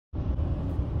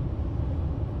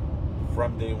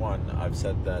From day one, I've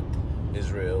said that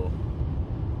Israel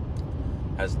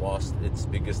has lost its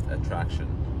biggest attraction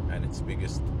and its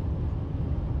biggest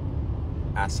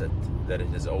asset that it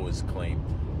has always claimed,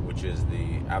 which is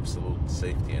the absolute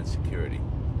safety and security.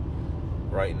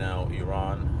 Right now,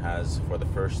 Iran has, for the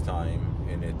first time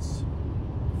in its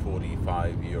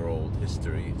 45-year-old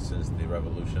history since the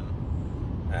revolution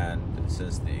and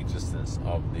since the existence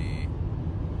of the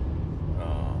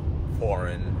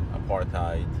foreign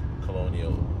apartheid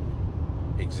colonial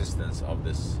existence of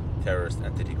this terrorist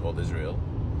entity called Israel,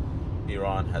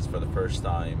 Iran has for the first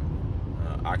time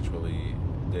actually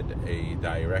did a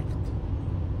direct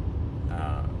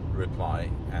reply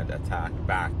and attack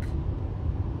back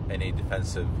in a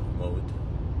defensive mode,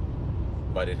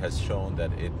 but it has shown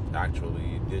that it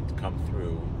actually did come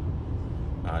through,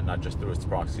 not just through its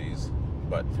proxies,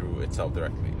 but through itself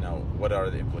directly. Now, what are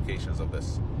the implications of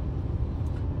this?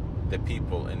 The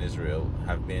people in Israel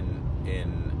have been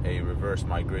in a reverse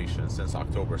migration since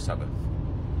October 7th,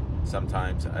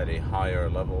 sometimes at a higher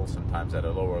level, sometimes at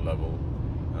a lower level,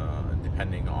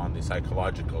 depending on the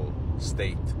psychological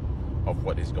state of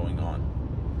what is going on.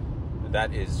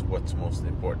 That is what's most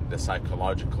important, the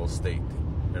psychological state.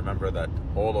 Remember that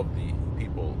all of the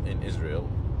people in Israel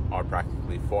are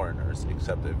practically foreigners,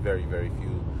 except a very, very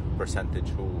few percentage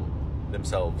who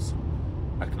themselves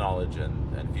acknowledge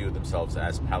and view themselves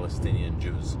as Palestinian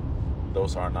Jews.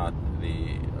 Those are not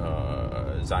the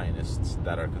Zionists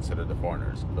that are considered the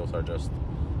foreigners. Those are just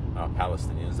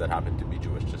Palestinians that happen to be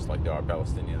Jewish, just like there are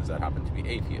Palestinians that happen to be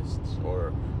atheists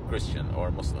or Christian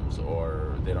or Muslims,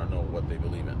 or they don't know what they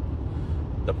believe in.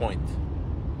 The point,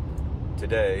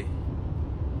 today,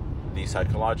 the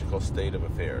psychological state of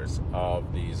affairs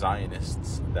of the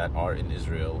Zionists that are in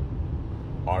Israel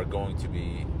are going to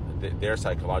be, their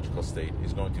psychological state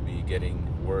is going to be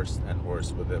getting worse and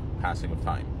worse with the passing of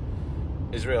time.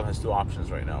 Israel has two options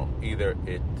right now. Either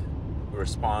it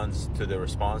responds to the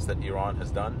response that Iran has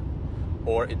done,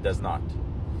 or it does not.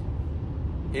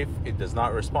 If it does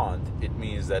not respond, it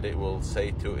means that it will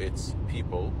say to its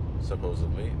people,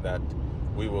 supposedly, that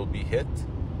we will be hit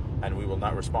and we will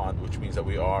not respond, which means that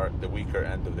we are the weaker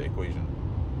end of the equation.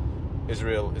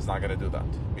 Israel is not going to do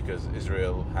that, because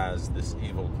Israel has this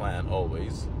evil plan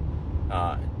always,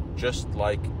 just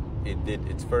like it did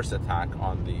its first attack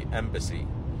on the embassy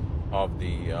of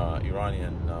the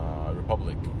Iranian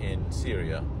Republic in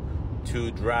Syria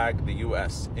to drag the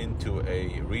US into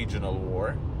a regional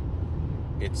war.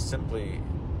 It simply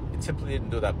didn't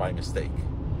do that by mistake.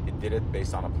 It did it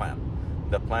based on a plan.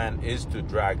 The plan is to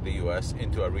drag the US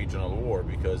into a regional war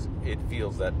because it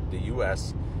feels that the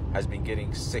US has been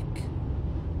getting sick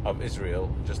of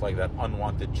Israel, just like that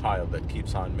unwanted child that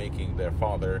keeps on making their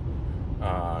father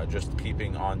just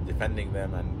keeping on defending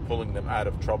them and pulling them out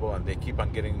of trouble, and they keep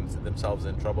on getting themselves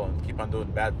in trouble and keep on doing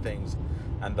bad things,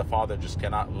 and the father just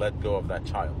cannot let go of that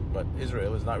child. But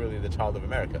Israel is not really the child of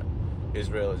America.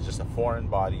 Israel is just a foreign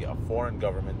body, a foreign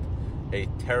government, a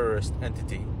terrorist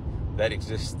entity that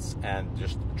exists and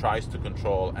just tries to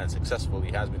control, and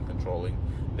successfully has been controlling,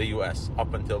 the US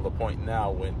up until the point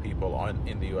now when people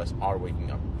in the US are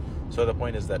waking up. So the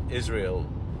point is that Israel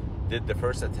did the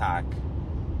first attack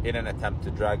in an attempt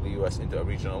to drag the US into a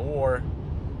regional war.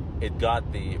 It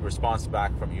got the response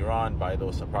back from Iran by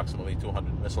those approximately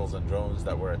 200 missiles and drones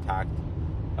that were attacked,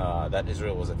 that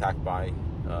Israel was attacked by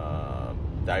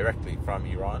directly from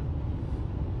Iran.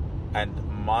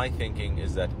 And my thinking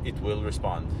is that it will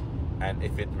respond. And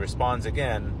if it responds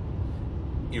again,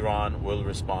 Iran will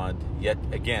respond yet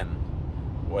again.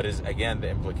 What is again the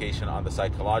implication on the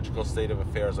psychological state of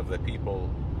affairs of the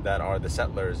people that are the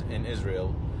settlers in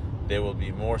Israel? They will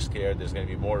be more scared. There's going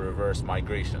to be more reverse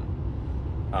migration.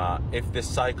 If this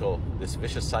cycle, this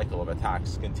vicious cycle of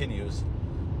attacks continues,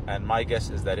 and my guess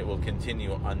is that it will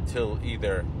continue until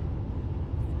either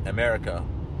America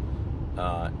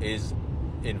is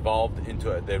involved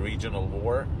into the regional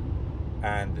war,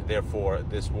 and therefore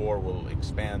this war will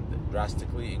expand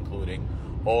drastically, including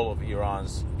all of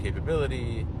Iran's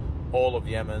capability, all of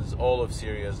Yemen's, all of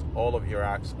Syria's, all of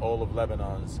Iraq's, all of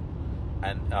Lebanon's,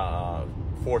 and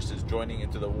forces joining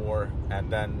into the war,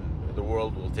 and then the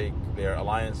world will take their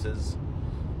alliances.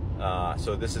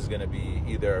 So this is going to be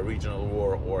either a regional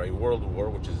war or a world war,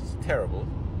 which is terrible,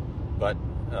 but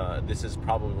this is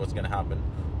probably what's going to happen.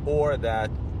 Or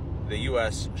that the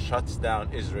US shuts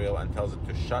down Israel and tells it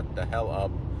to shut the hell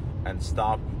up and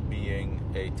stop being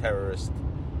a terrorist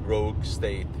rogue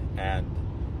state, and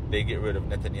they get rid of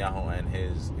Netanyahu and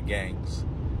his gangs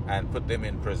and put them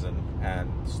in prison and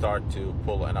start to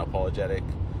pull an apologetic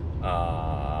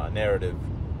narrative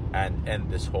and end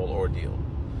this whole ordeal.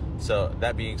 So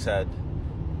that being said,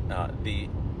 the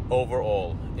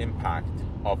overall impact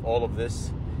of all of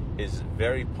this is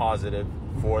very positive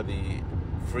for the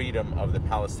freedom of the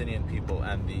Palestinian people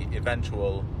and the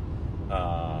eventual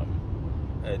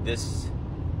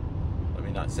let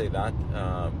me not say that,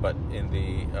 but in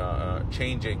the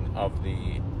changing of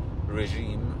the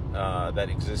regime that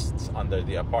exists under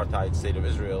the apartheid state of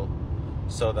Israel,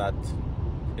 so that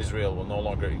Israel will no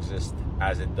longer exist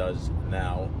as it does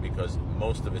now, because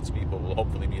most of its people will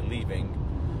hopefully be leaving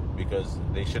because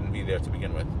they shouldn't be there to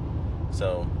begin with.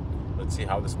 So let's see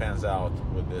how this pans out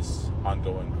with this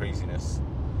ongoing craziness,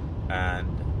 and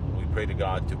we pray to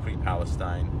God to free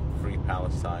Palestine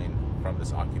from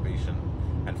this occupation,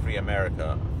 and free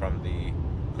America from the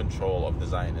control of the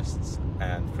Zionists,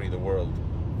 and free the world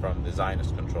from the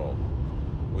Zionist control.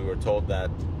 We were told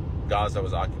that Gaza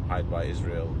was occupied by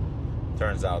Israel.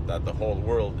 Turns out that the whole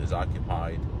world is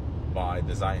occupied by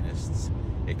the Zionists,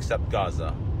 except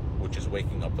Gaza, which is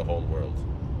waking up the whole world.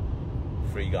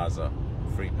 Free Gaza,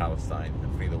 free Palestine,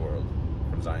 and free the world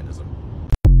from Zionism.